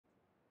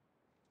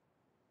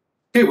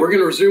Okay, we're going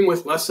to resume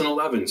with lesson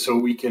 11 so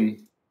we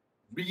can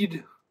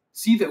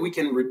see that we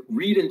can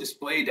read and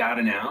display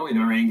data now in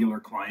our Angular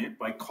client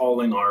by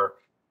calling our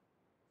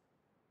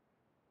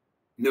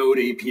Node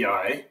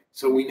API.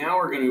 So we now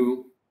are going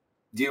to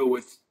deal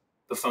with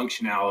the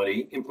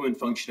functionality, implement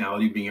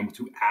functionality, being able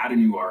to add a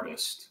new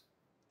artist.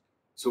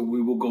 So we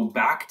will go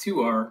back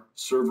to our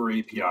server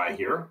API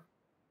here.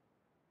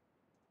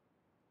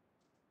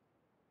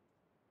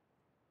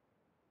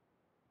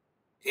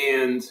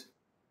 And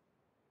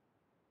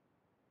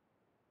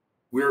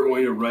we're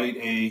going to write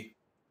a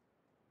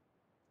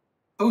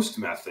post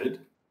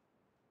method.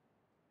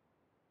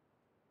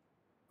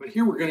 But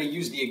here we're going to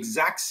use the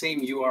exact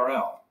same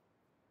URL.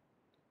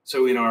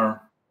 So in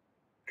our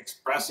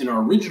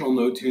original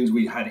Node tunes,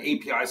 we had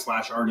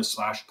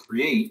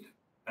API/artist/create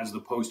as the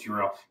post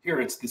URL. Here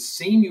it's the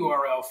same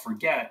URL for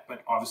get,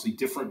 but obviously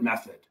different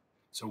method.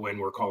 So when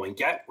we're calling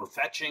get, we're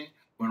fetching.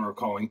 When we're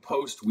calling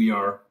post, we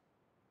are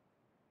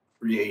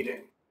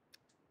creating.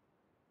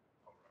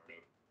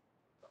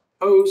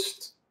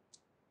 Post,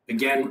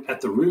 again,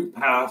 at the root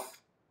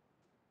path,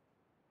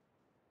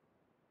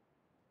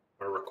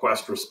 our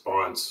request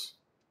response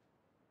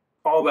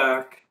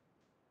callback.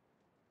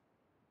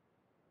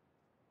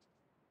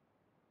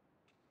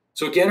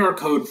 So again, our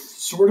code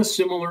sort of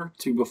similar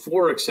to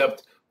before,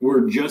 except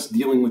we're just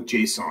dealing with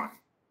JSON.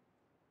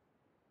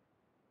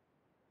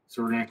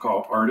 So we're going to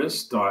call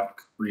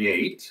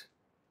artist.create.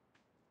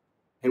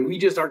 And we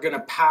just are going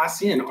to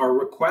pass in our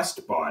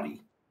request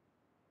body.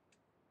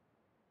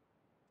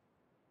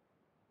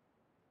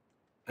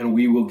 And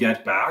we will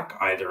get back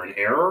either an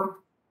error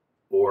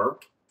or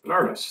an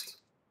artist.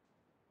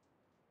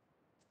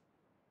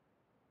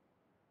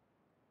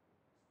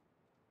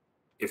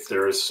 If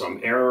there is some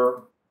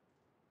error,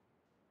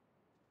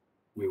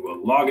 we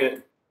will log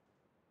it.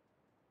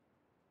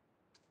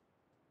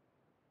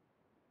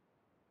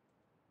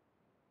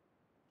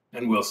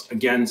 And we'll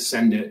again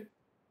send it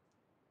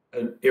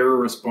an error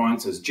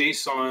response as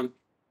JSON.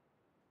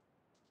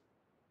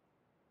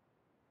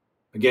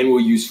 Again,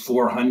 we'll use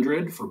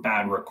 400 for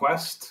bad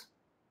request.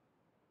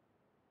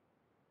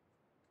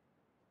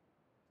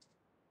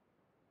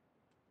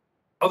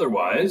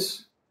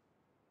 Otherwise,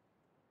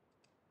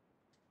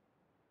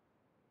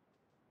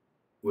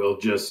 we'll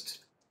just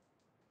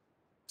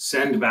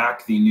send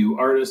back the new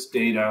artist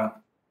data.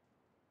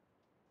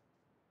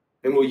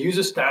 And we'll use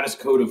a status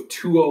code of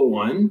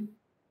 201,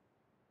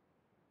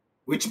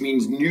 which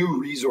means new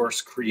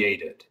resource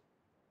created.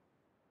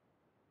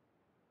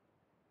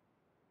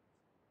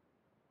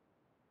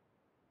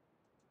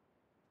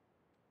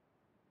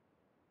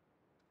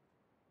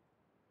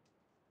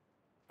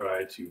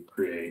 Try to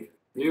create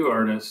new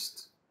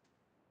artist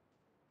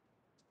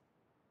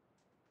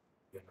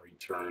and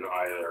return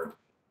either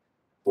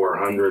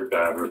 400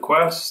 bad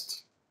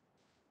request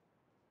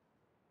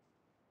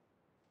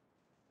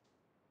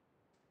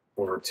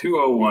or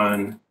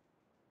 201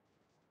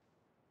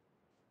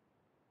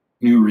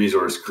 new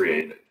resource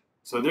created.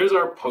 So there's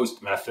our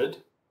post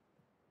method.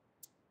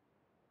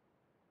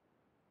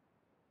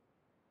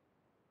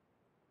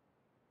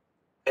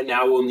 And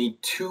now we'll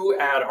need two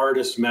add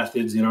artist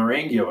methods in our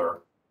Angular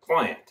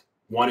client.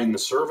 One in the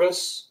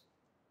service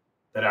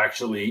that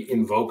actually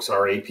invokes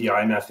our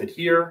API method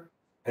here,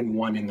 and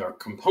one in our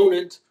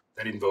component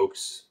that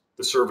invokes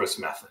the service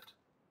method.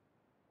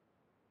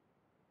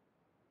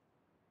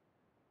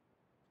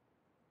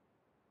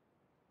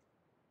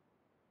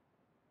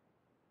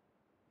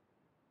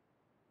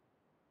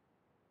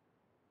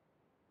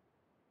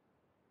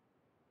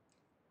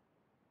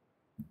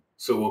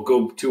 So we'll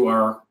go to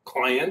our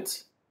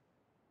client.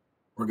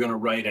 We're going to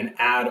write an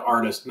add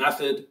artist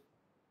method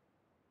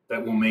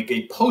that will make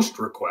a post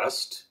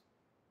request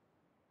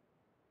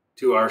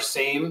to our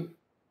same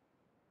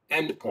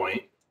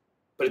endpoint,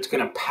 but it's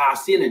going to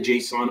pass in a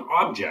JSON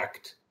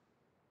object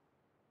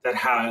that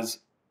has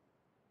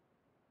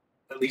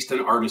at least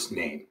an artist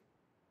name.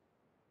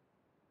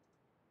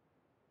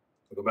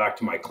 I'll go back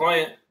to my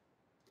client.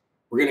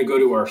 We're going to go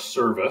to our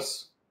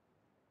service.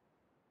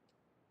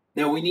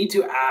 Now we need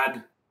to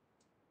add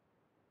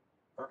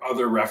our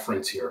other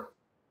reference here.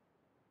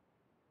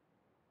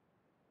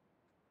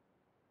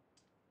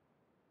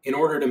 In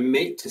order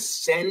to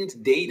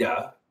send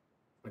data,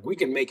 like we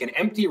can make an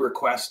empty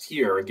request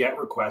here, a GET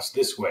request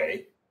this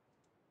way,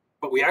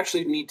 but we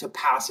actually need to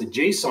pass a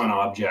JSON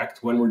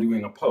object when we're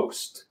doing a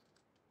post.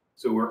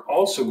 So we're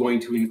also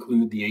going to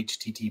include the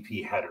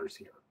HTTP headers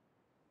here.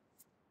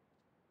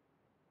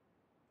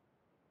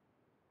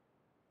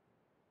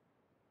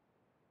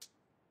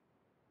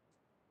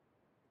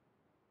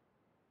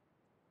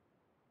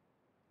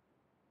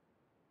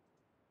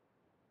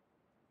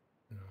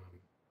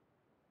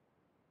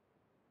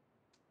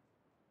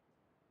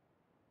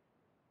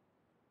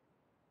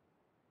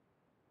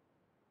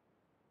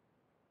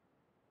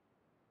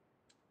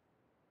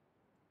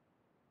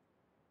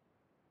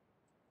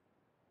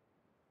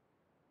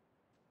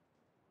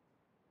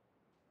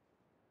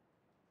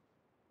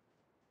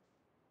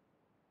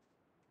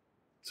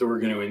 So we're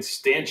going to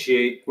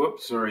instantiate,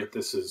 whoops, sorry,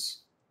 this is,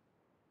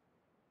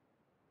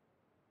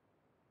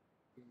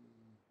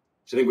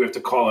 So I think we have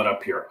to call it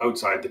up here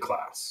outside the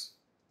class.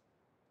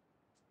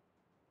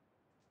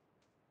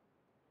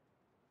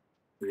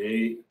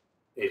 Create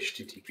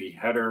HTTP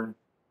header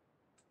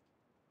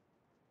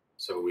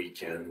so we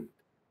can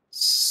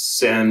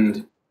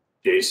send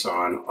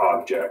JSON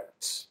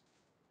objects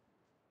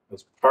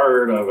as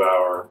part of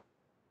our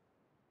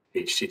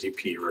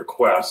HTTP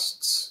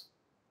requests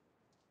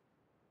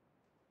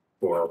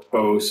for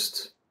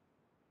post,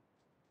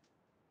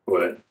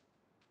 put,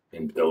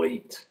 and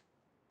delete.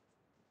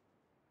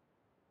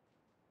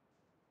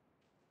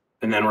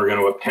 And then we're going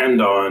to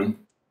append on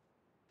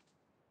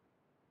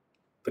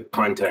the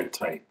content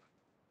type.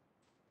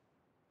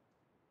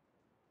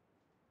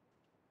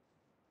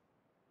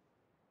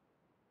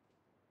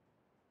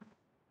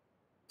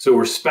 So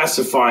we're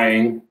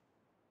specifying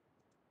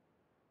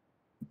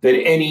that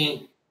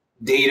any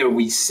data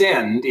we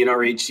send in our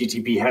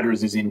HTTP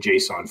headers is in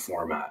JSON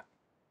format.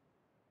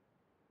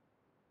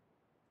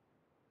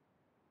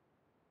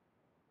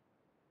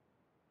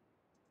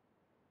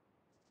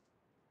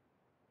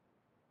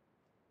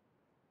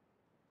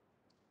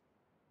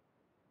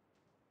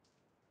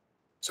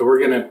 So we're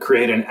going to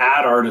create an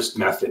add artist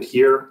method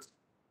here.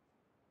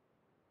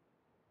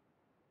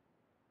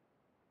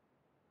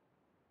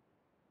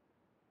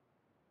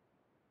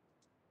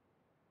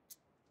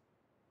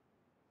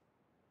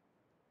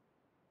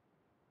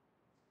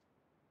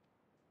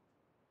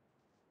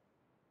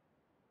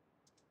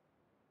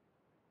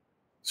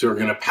 So we're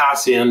going to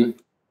pass in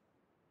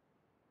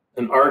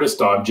an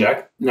artist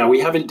object. Now we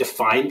haven't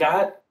defined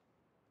that,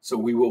 so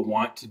we will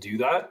want to do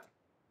that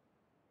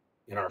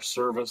in our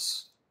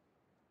service.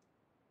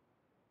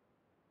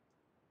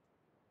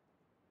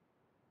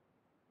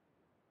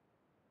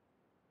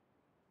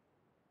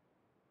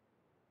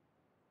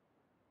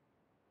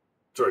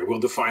 Sorry, we'll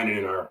define it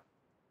in our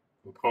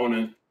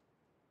component.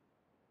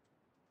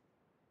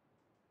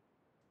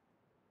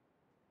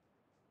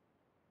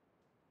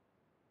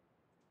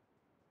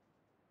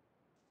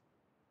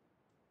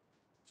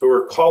 So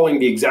we're calling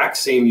the exact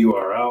same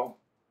URL.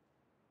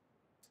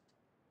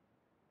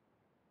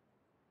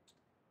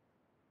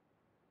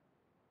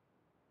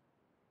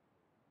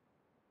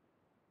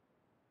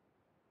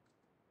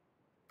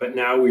 But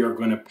now we are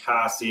going to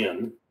pass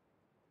in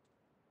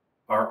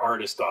our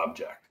artist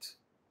object,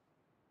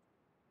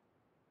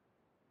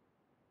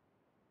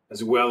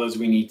 as well as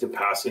we need to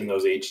pass in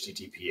those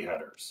HTTP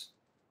headers.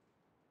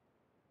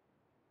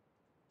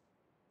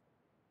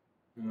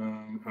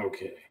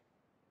 Okay.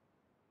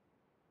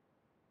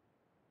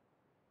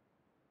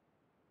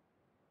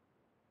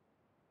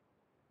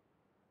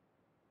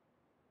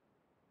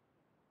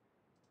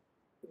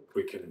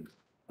 We can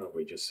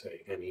probably just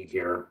say any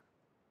here.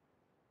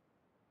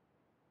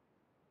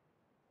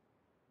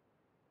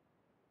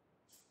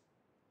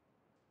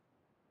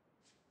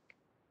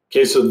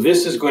 Okay, so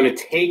this is going to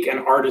take an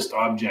artist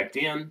object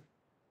in.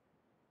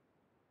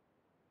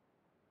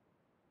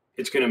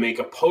 It's going to make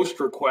a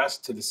post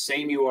request to the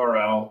same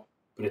URL,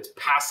 but it's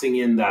passing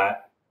in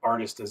that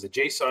artist as a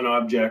JSON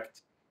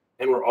object.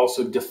 And we're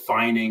also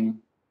defining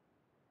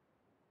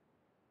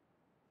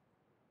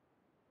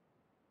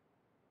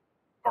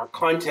our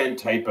content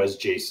type as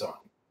JSON.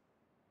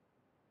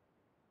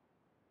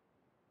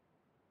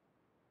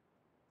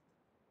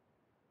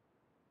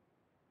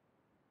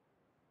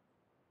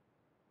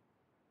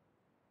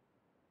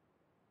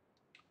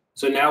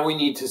 So now we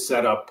need to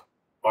set up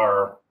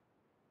our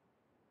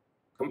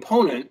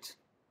component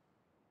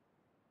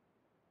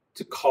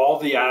to call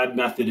the add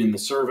method in the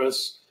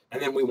service. And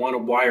then we want to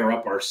wire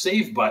up our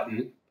save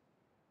button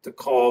to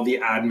call the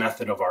add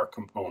method of our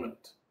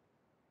component.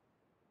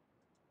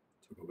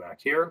 So go back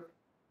here.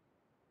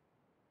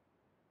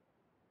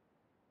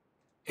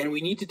 And we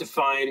need to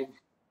define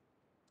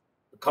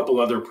a couple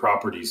other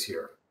properties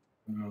here.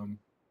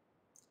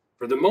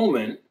 For the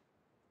moment,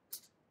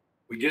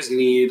 we just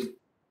need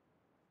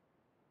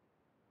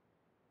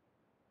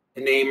a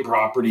name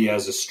property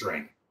as a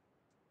string.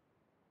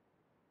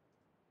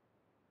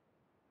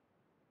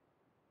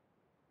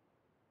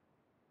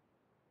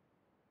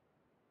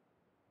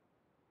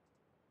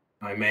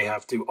 I may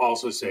have to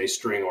also say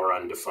string or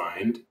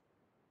undefined.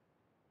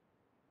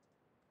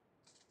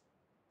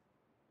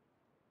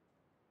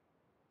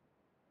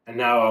 And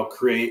now I'll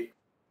create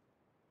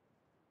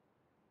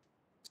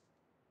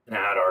an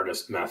add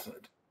artist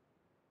method.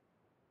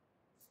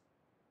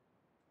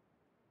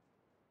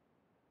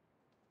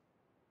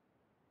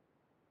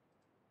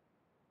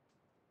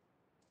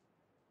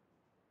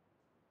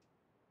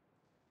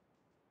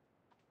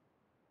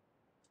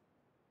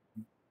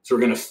 So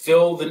we're going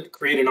to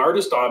create an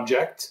artist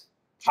object,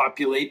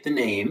 populate the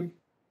name.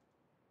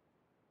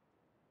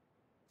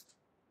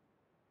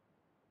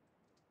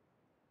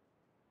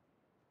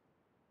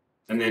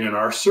 And then in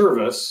our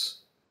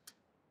service,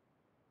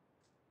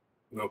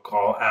 we'll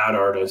call add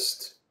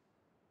artist,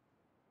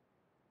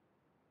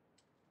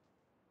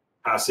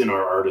 pass in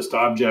our artist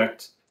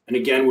object, and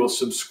again, we'll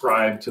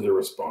subscribe to the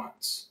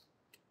response.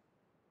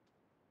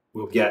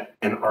 We'll get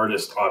an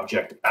artist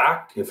object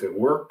back if it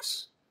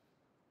works.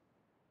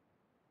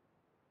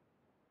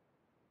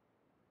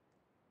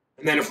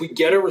 And then if we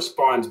get a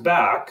response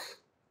back,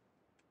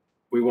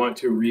 we want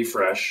to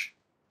refresh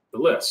the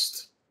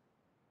list.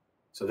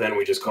 So then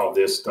we just call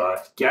this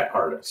 .get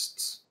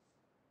artists.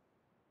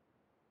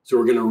 So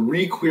we're going to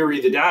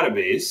requery the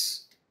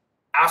database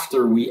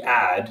after we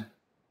add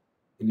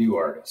the new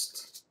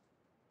artist.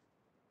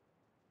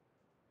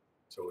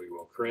 So we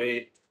will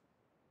create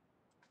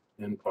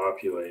and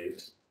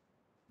populate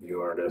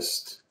new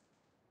artist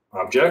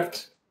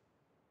object.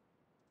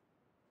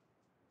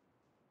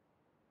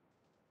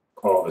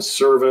 Call the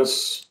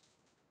service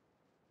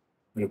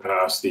and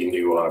pass the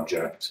new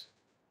object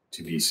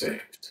to be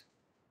saved.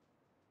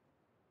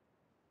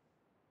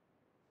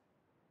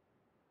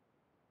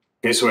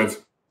 Okay, so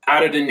I've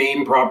added a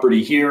name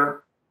property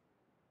here.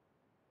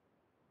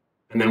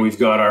 And then we've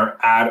got our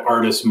add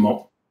artist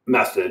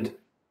method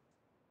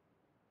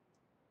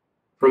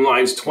from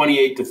lines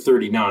 28 to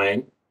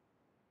 39.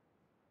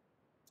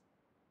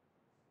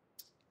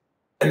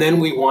 And then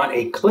we want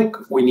a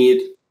click. We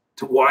need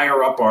to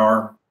wire up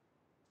our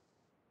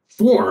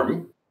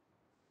form.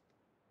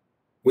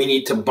 We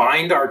need to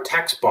bind our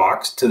text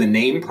box to the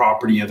name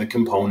property of the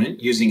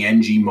component using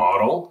ng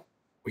model.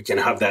 We can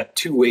have that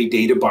two-way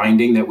data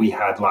binding that we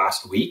had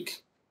last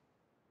week.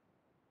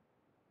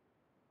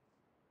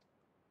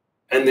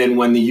 And then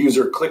when the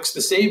user clicks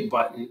the save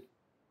button,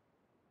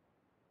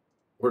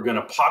 we're going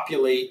to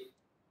populate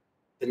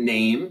the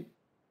name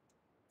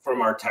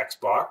from our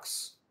text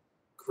box,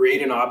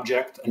 create an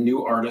object, a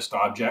new artist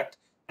object,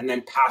 and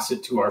then pass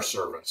it to our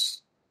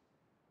service.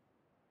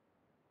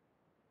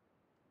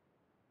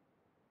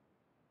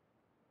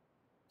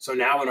 So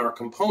now in our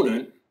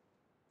component,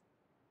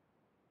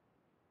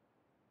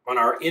 on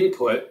our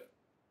input,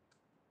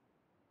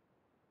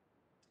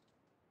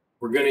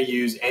 we're going to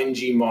use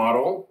ng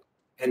model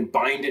and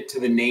bind it to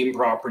the name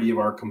property of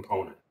our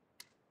component.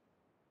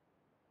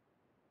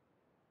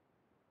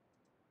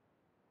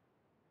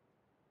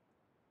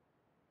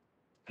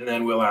 And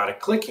then we'll add a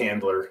click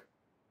handler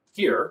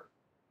here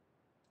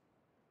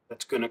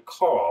that's going to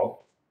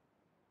call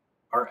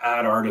our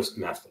add artist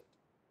method.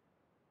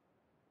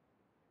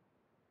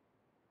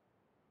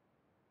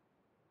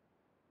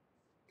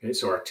 Okay,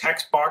 so our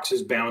text box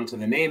is bound to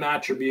the name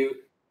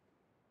attribute.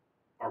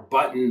 Our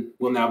button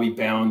will now be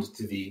bound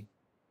to the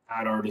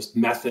add artist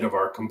method of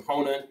our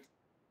component,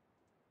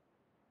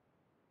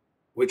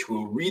 which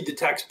will read the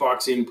text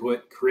box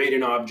input, create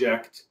an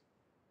object,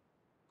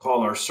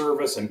 call our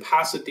service and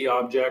pass it the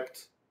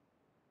object.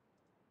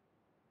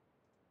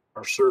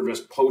 Our service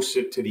posts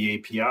it to the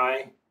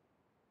API.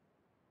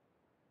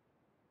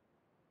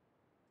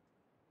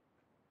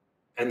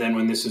 And then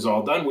when this is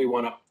all done, we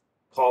want to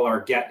call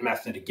our get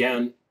method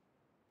again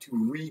to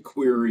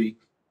requery.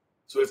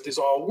 So if this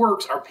all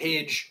works, our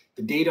page,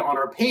 the data on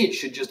our page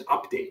should just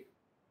update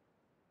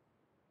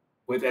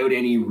without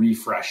any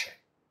refreshing.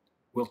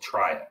 We'll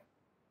try it.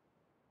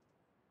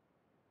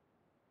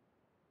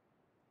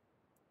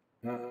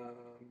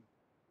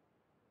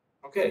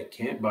 Okay,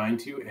 can't bind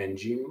to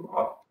ng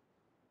model.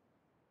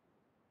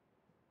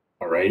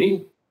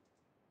 Alrighty.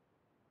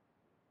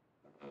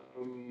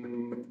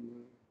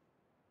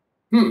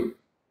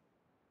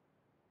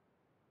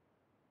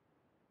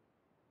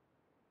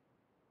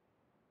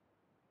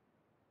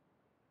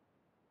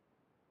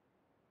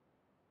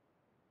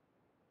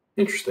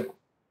 Interesting.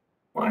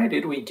 Why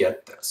did we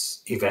get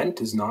this?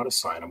 Event is not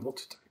assignable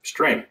to type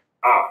string.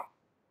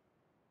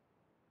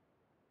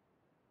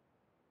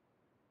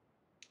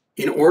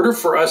 In order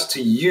for us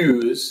to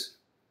use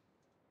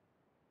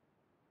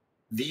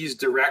these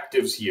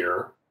directives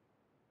here,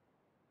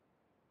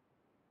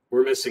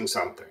 we're missing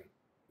something.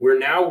 We're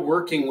now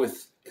working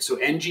with, so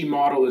ng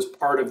model is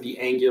part of the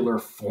Angular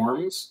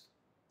forms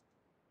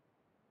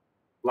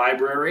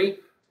library.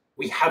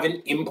 We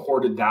haven't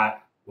imported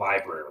that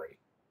library.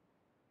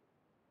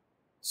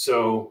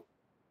 So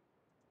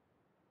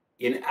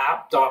in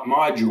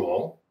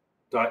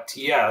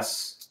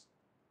app.module.ts,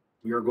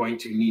 we are going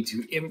to need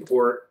to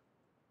import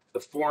the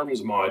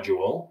forms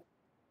module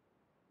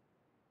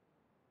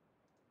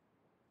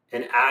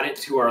and add it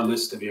to our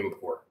list of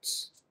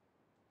imports.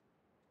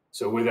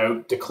 So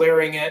without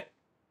declaring it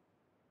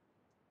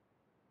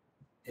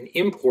and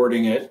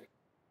importing it,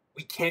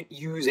 we can't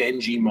use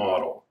ng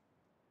model.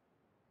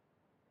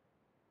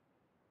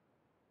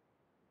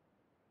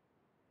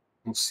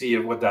 We'll see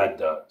what that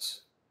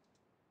does.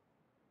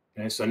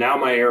 Okay, so now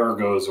my error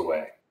goes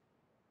away.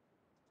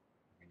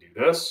 We do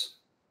this.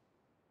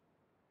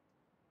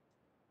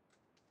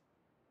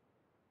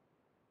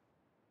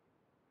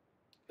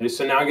 Okay,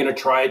 so now I'm going to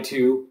try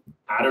to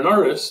add an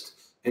artist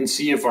and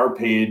see if our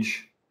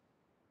page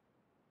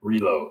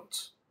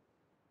reloads.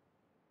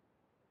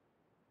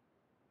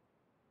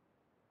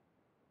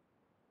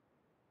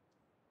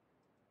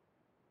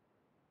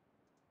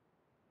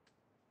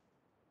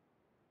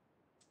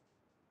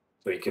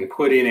 So you can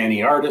put in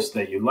any artist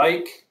that you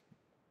like.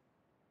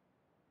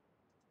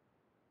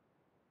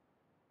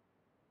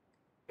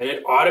 And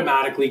it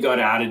automatically got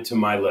added to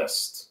my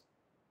list.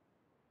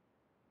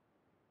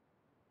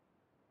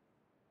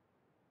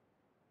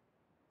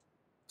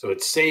 So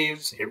it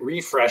saves, it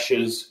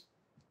refreshes,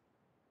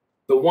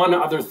 The one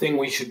other thing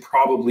we should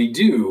probably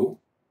do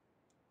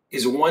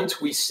is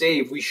once we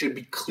save, we should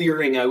be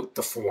clearing out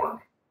the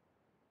form.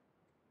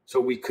 So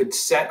we could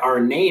set our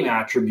name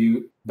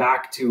attribute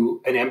back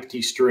to an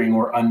empty string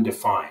or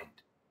undefined.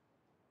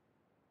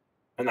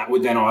 And that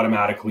would then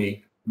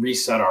automatically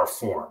reset our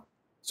form.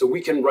 So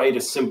we can write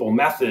a simple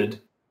method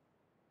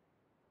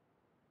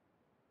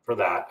for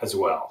that as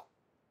well.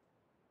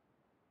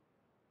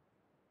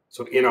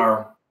 So in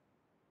our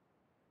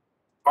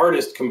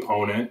artist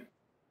component,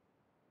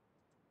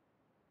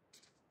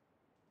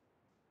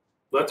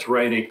 let's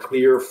write a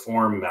clear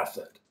form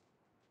method.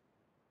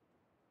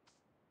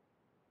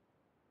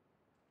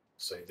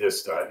 Say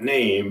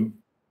this.name.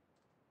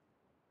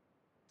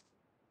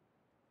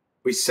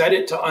 We set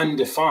it to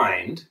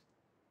undefined.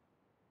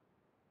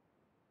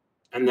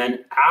 And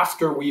then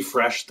after we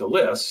refresh the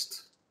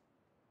list,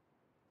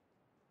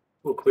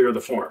 we'll clear the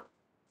form.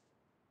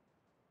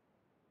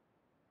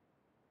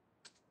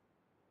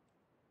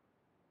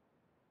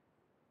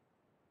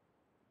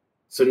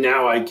 So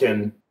now I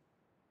can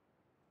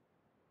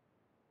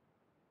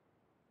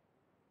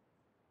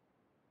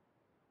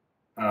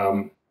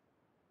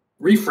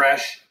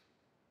refresh,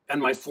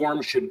 and my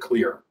form should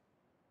clear.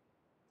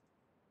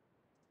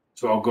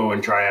 So I'll go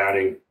and try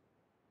adding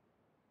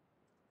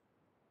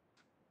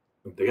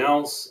something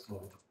else.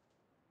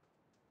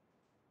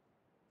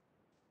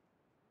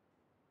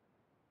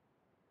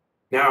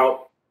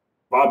 Now,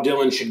 Bob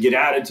Dylan should get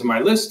added to my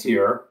list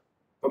here,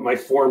 but my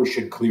form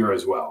should clear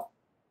as well.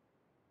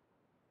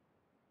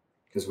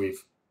 Because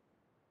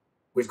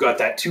we've got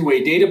that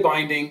two-way data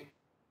binding.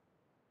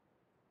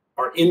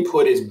 Our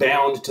input is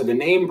bound to the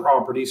name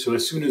property, so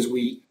as soon as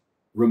we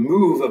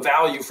remove a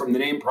value from the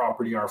name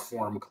property, our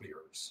form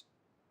clears.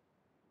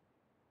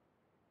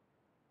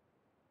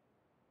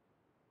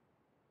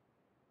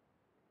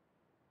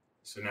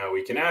 So now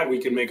we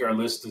can make our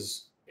list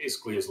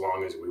basically as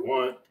long as we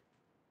want.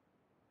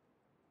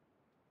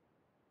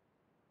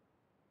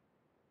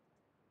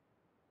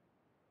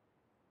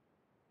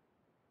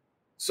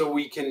 So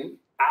we can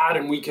add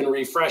and we can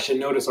refresh, and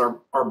notice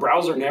our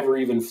browser never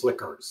even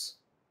flickers.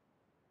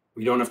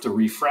 We don't have to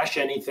refresh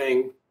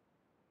anything.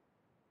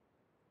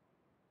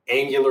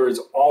 Angular is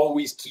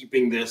always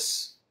keeping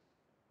this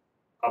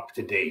up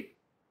to date.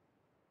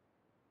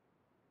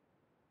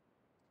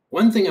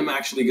 One thing I'm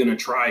actually going to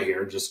try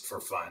here, just for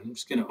fun, I'm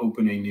just going to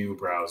open a new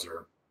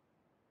browser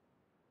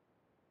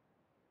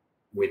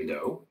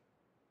window.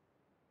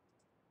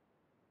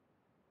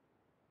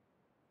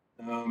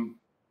 I'm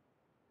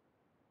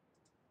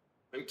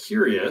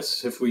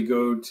curious if we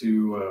go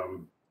to,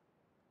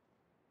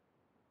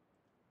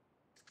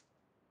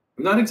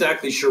 I'm not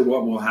exactly sure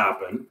what will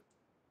happen.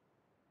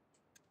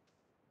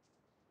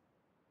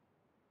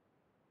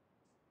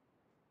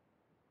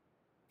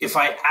 If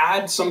I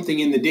add something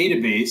in the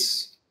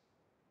database,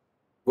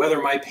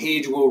 whether my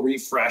page will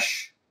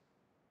refresh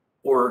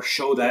or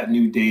show that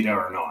new data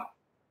or not.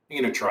 I'm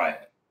going to try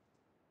it.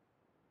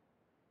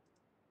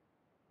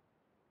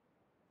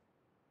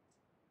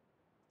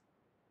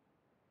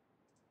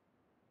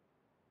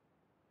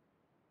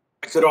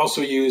 I could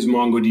also use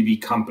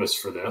MongoDB Compass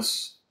for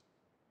this.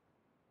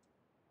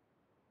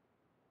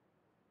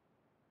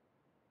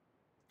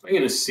 I'm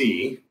going to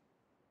see.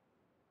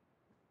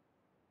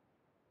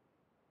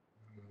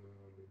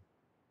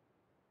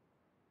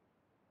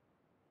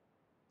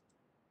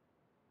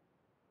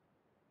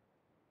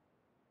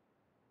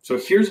 So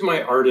here's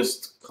my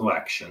artist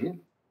collection.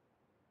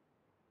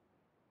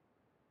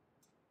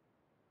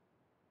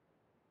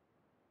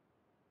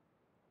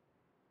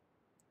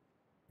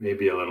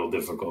 Maybe a little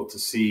difficult to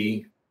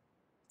see.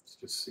 Let's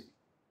just see.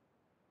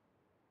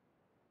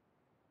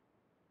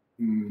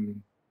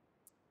 Can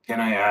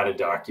I add a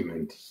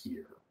document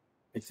here?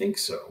 I think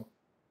so.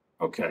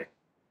 Okay.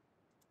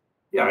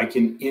 Yeah, I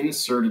can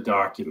insert a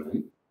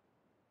document.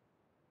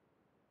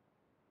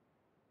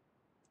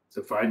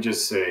 So if I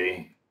just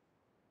say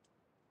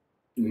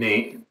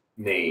name,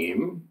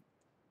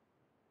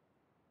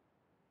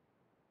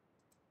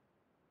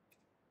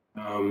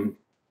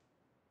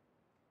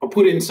 I'll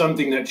put in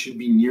something that should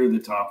be near the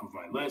top of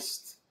my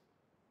list.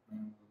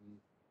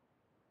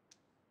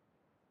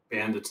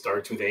 Band that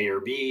starts with A or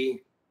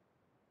B.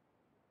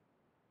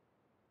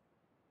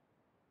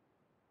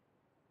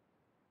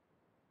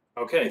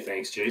 Okay,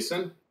 thanks,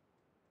 Jason.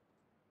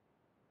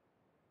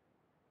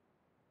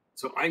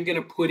 So I'm going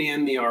to put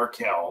in the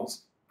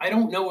RCals. I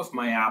don't know if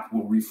my app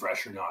will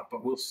refresh or not,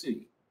 but we'll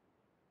see.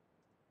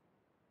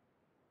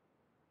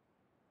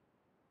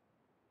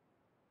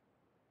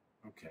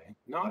 Okay,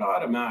 not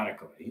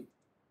automatically.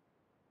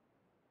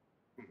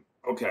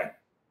 Okay.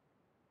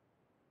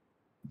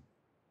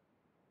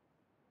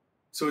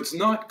 So it's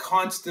not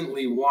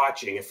constantly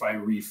watching. If I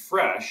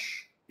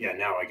refresh, yeah,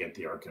 now I get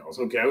the RCals.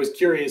 Okay, I was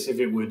curious if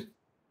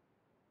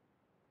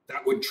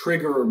that would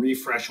trigger a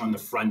refresh on the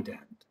front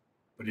end,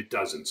 but it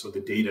doesn't. So the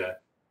data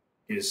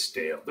is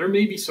stale. There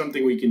may be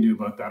something we can do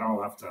about that.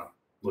 I'll have to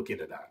look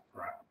into that,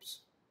 perhaps.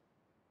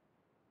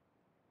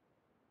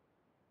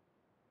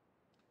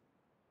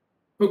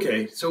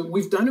 Okay, so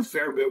we've done a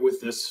fair bit with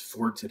this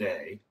for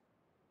today.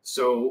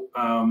 So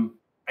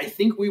I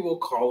think we will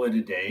call it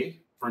a day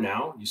for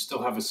now. You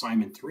still have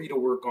assignment 3 to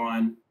work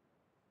on.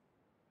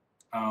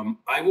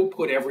 I will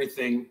put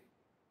everything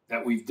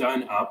that we've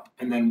done up,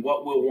 and then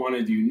what we'll want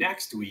to do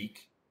next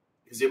week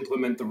is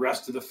implement the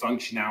rest of the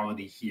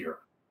functionality here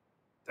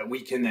that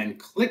we can then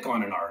click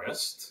on an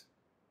artist,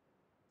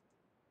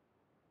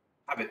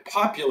 have it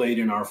populate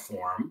in our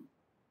form,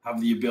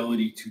 have the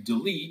ability to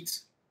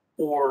delete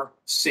or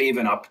save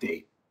and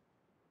update.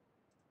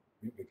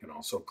 We can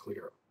also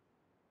clear.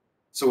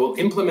 So we'll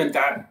implement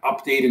that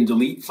update and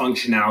delete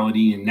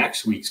functionality in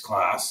next week's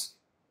class.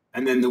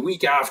 And then the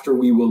week after,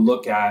 we will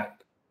look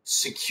at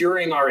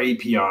securing our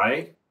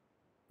API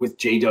with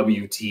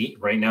JWT.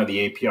 Right now,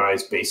 the API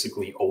is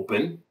basically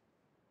open.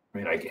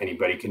 Right? Like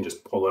anybody can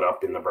just pull it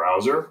up in the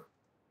browser.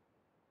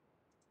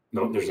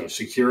 No, there's no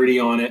security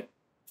on it.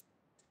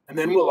 And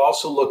then we'll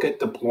also look at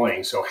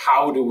deploying. So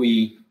how do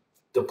we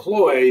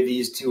deploy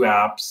these two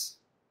apps,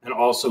 and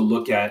also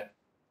look at,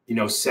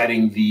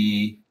 setting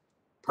the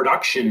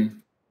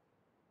production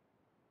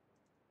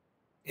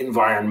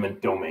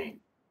environment domain.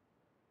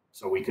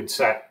 So we could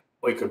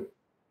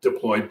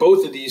deploy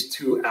both of these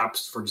two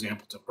apps, for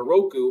example, to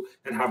Heroku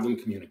and have them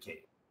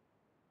communicate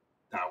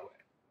that way.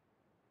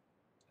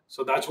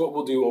 So that's what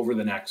we'll do over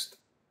the next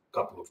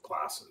couple of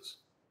classes.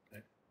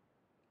 Okay.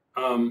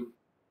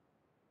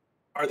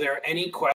 Are there any questions?